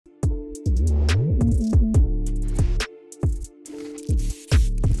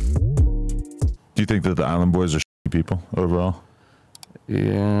think that the Island Boys are shitty people overall?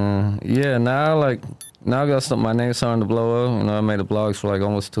 Yeah. Now I got something. My name's starting to blow up. You know, I made the blogs for like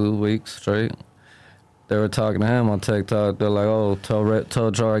almost 2 weeks straight. They were talking to him on TikTok. They're like, "Oh,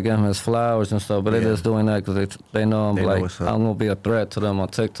 tell Jar to get him his flowers and stuff." But they're just doing that because they know I'm I'm gonna be a threat to them on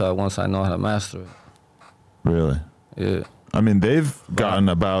TikTok once I know how to master it. Really? Yeah. I mean, they've gotten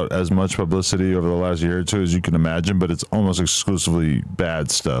about as much publicity over the last year or two as you can imagine, but it's almost exclusively bad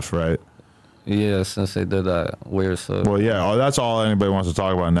stuff, right? Yeah, since they did that weird stuff. Well, yeah, that's all anybody wants to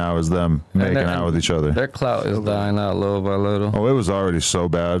talk about now is them making out with each other. Their clout is dying out little by little. Oh, it was already so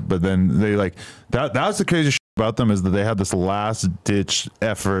bad, but then they that's the crazy shit about them is that they had this last ditch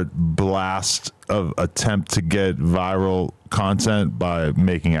effort blast of attempt to get viral content by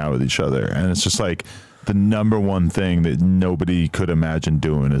making out with each other, and it's just like the number one thing that nobody could imagine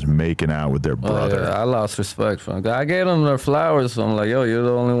doing is making out with their brother. Yeah, I lost respect for them. I gave them their flowers, so I'm like, yo, you're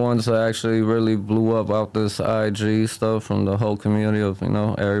the only ones that actually really blew up out this IG stuff from the whole community of, you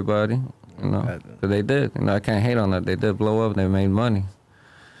know, everybody. You know, they did. You know, I can't hate on that. They did blow up. They made money.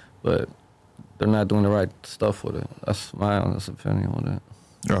 But they're not doing the right stuff with it. That's my honest opinion on it.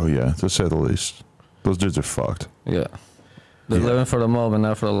 Oh, yeah, to say the least. Those dudes are fucked. Yeah. They're living for the moment,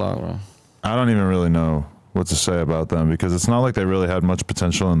 not for the long run. I don't even really know what to say about them because it's not like they really had much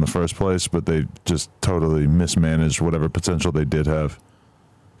potential in the first place, but they just totally mismanaged whatever potential they did have.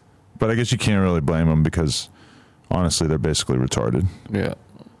 But I guess you can't really blame them because honestly, they're basically retarded. Yeah.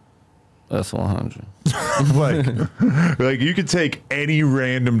 That's 100. like you could take any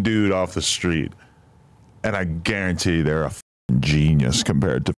random dude off the street and I guarantee they're a f***ing genius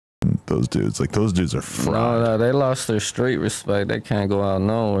compared to those dudes. Like those dudes are fried. No, they lost their street respect. They can't go out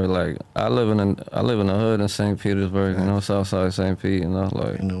nowhere. Like I live in the hood in St. Petersburg, you know, Southside St. Pete, you know,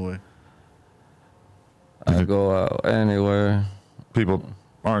 like no way. I go out anywhere. People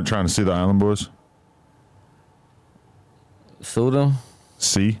aren't trying to see the Island Boys. Sue them?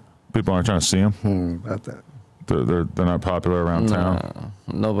 See? People aren't trying to see them. About that. They're not popular around town.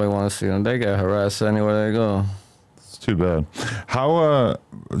 Nobody wants to see them. They get harassed anywhere they go. It's too bad. How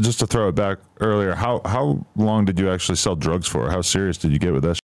just to throw it back earlier, how long did you actually sell drugs for? How serious did you get with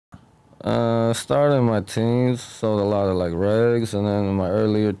that shit? Started in my teens, sold a lot of like regs, and then in my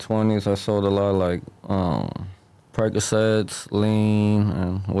earlier 20s I sold a lot of like Percocets, lean,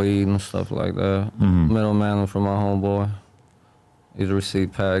 and weed and stuff like that. Middleman from my homeboy. He'd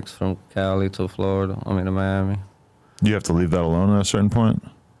receive packs from Cali to Florida, to Miami. You have to leave that alone at a certain point?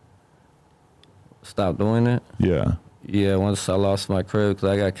 Stop doing it? Yeah. Yeah, once I lost my crib, because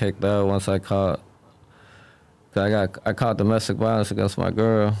I got kicked out. Once I caught domestic violence against my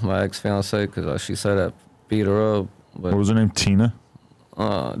girl, my ex-fiancée, because she said I beat her up. But, what was her name? Tina?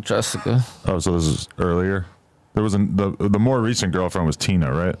 Jessica. Oh, so this is earlier? There was the more recent girlfriend was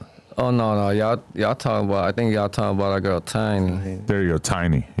Tina, right? Oh no, y'all talking about? I think y'all talking about a girl Tiny. There you go,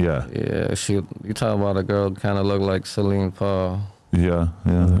 Tiny. Yeah. Yeah, you talking about a girl kind of look like Celine Paul. Yeah,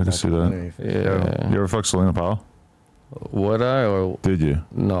 I can see that. Yeah. You ever fuck Selena Powell? Would I or did you?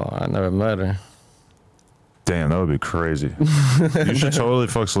 No, I never met her. Damn, that would be crazy. You should totally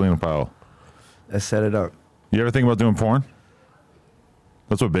fuck Selena Powell. Let's set it up. You ever think about doing porn?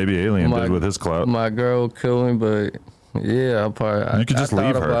 That's what Baby Alien did with his clout. My girl would kill me, but yeah, I'll probably. You could just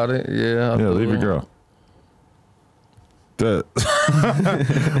leave her. About it. Yeah, leave your girl.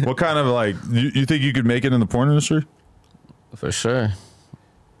 What kind of like? You think you could make it in the porn industry? For sure.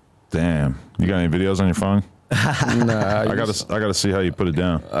 Damn, you got any videos on your phone? Nah, I gotta see how you put it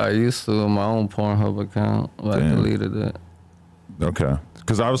down. I used to on my own Pornhub account, but I deleted it. Okay,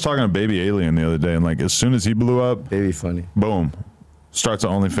 because I was talking to Baby Alien the other day, and like as soon as he blew up, Baby funny. Boom, starts at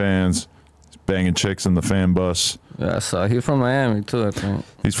OnlyFans, banging chicks in the fan bus. Yeah, I saw he's from Miami too. I think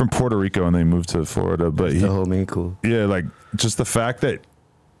he's from Puerto Rico, and they moved to Florida. But the whole man cool. Yeah, like just the fact that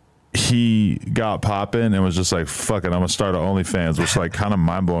he got popping and was just like, fuck it, I'm gonna start an OnlyFans, which like kind of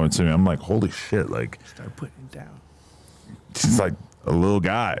mind blowing to me. I'm like, holy shit, like start putting it down. He's like a little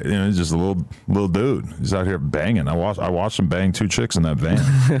guy, he's just a little dude. He's out here banging. I watched him bang 2 chicks in that van.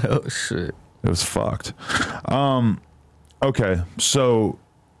 Oh shit. It was fucked. Okay, so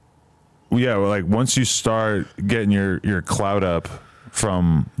yeah, like once you start getting your clout up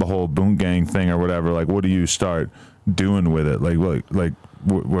from the whole Boom Gang thing or whatever, like what do you start doing with it? Like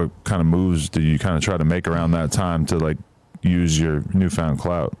what kind of moves do you kind of try to make around that time to like use your newfound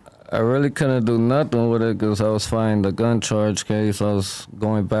clout? I really couldn't do nothing with it because I was fighting the gun charge case. I was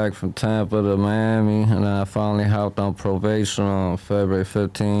going back from Tampa to Miami, and then I finally hopped on probation on February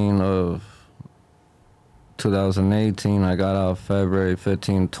 15 of 2018. I got out February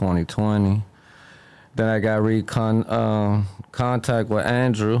 15, 2020. Then I got contact with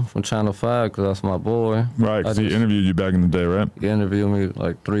Andrew from Channel 5 because that's my boy. Right, because he interviewed you back in the day, right? He interviewed me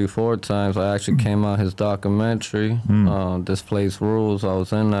like 3-4 times. I actually came out his documentary, This Place Rules. I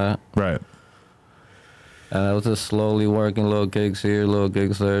was in that. Right. And I was just slowly working little gigs here, little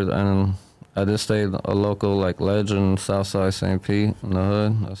gigs there. And I just stayed a local like legend, Southside St. Pete in the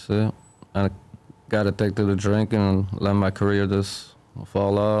hood. That's it. And I got addicted to drinking and let my career just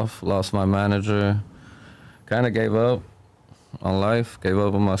fall off. Lost my manager. Kind of gave up on life, gave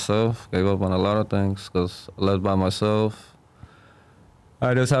up on myself, gave up on a lot of things because I lived by myself.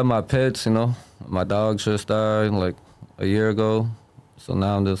 I just had my pets, you know. My dogs just died like a year ago. So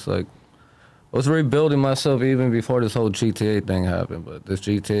now I'm just like, I was rebuilding myself even before this whole GTA thing happened. But this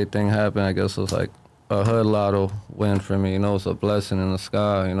GTA thing happened, I guess it was like a hood lotto win for me, you know. It's a blessing in the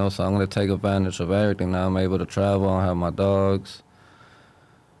sky, you know. So I'm going to take advantage of everything now. I'm able to travel and have my dogs.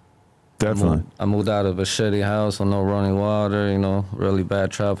 Definitely. I moved out of a shitty house with no running water, you know, really bad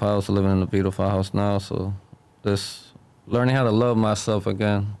trap house, living in a beautiful house now. So just learning how to love myself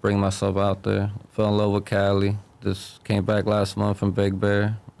again, bring myself out there. Fell in love with Cali. Just came back last month from Big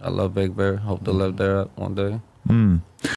Bear. I love Big Bear. Hope to live there one day.